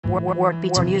Work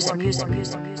beats music.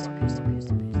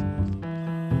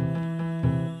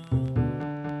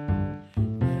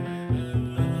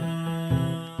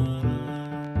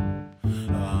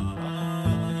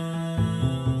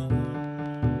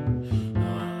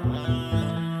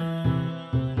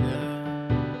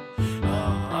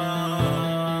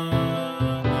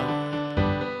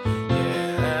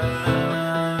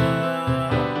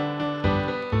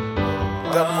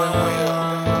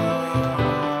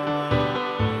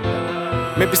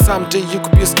 Maybe someday you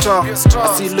could be a star. I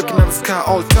see you looking at the sky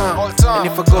all the time. And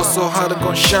if I go so hard, I'm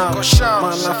gon' shine.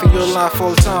 My life and your life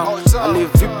all the time. I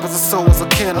live deep as a soul as a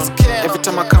cannon. Every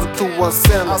time I come through, I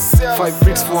sell 5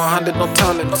 bricks for 100, no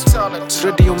talent.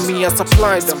 Ready on me, I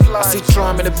supply them. I see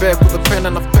drum in the back with a pen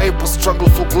and a paper. Struggle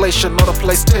for glacier, not a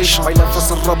PlayStation. My life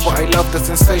as a rapper, I love the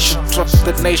sensation. Drop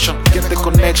the nation, get the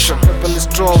connection. People is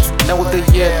drugs, now what they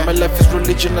yet. My life is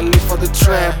religion, I live for the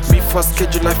trap. Me first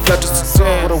schedule, I fly to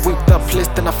Sudan. What a whipped up place,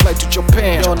 then I fly to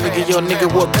Japan. Yo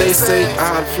nigga, what they say.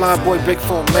 I fly boy back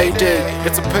for Mayday.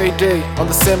 It's a payday. On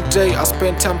the same day, I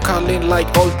spend time calling like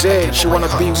all day. She wanna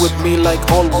be with me like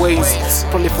always.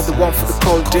 Probably for the one for the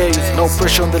cold days. No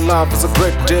pressure on the love, it's a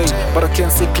great day. But I can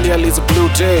see clearly it's a blue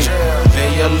day.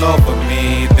 They all over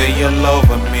me, they all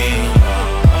over me.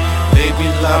 They be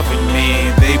loving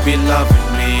me, they be loving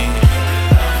me.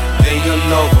 They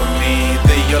all over me,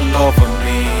 they all over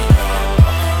me.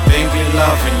 They be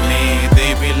loving me,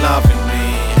 they be loving me.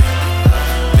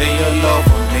 They all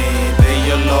over me,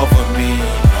 they all over me.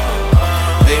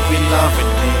 They be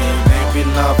loving me, they be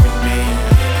loving me.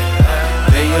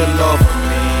 They all over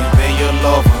me, they all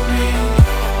over me.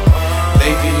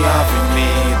 They be loving me,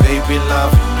 they be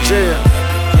loving me.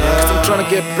 Cause I'm tryna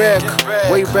get back.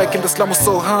 Way back in the slum was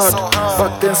so hard.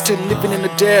 Back then still living in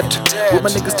the debt. With my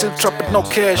niggas still trapping no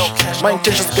cash. My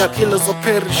intentions got ill as I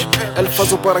perish. El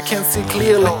Fazo but I can't see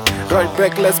clearly. Right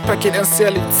back, let's pack it and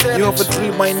sell it. You have a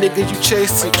dream, my nigga, you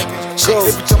chase it. Go.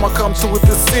 Every time I come through with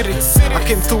the city, I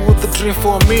came through with the dream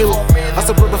for a meal. I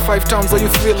said, brother, 5 times, how you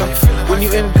feeling? When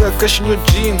you ain't got cash in your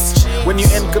jeans, when you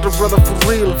ain't got a brother for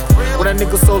real. When a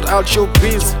nigga sold out your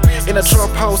biz, in a trap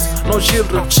house, no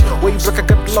children. Way back, I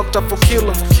got locked up for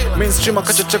killing. Mainstream, I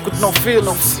got your check with no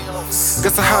feelings.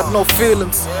 Guess I had no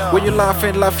feelings. When you laugh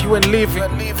and laugh, you ain't living.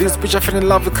 This bitch, I fell in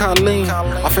love with Carleen.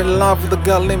 I fell in love with a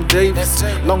girl named Davis.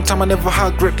 Long time I never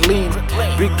had great lean.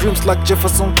 Big dreams like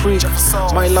Jefferson Creek.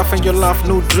 My life and your life,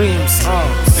 new dreams.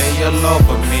 They all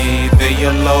over me, they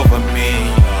all over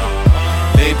me.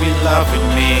 They be loving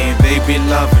me, they be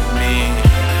loving me.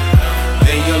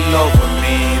 They all over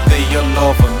me, they all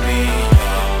over me.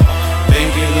 They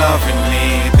be loving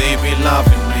me, they be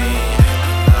loving me.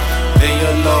 They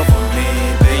all over me,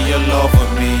 they all over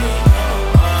me.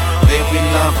 They be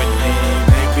loving me,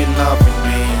 they be loving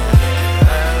me.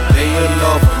 They all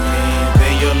over me,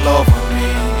 they all over me.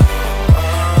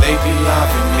 They be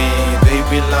loving me, they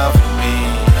be loving me.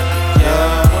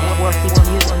 Yeah. Work beats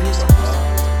music.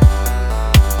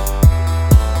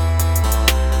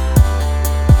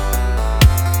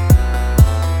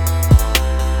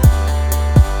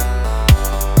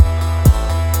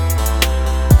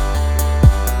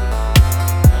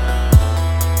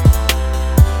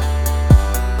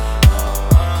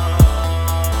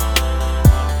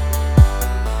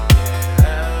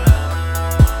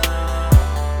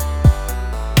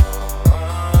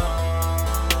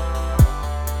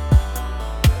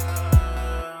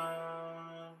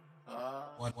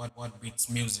 What beats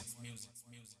music?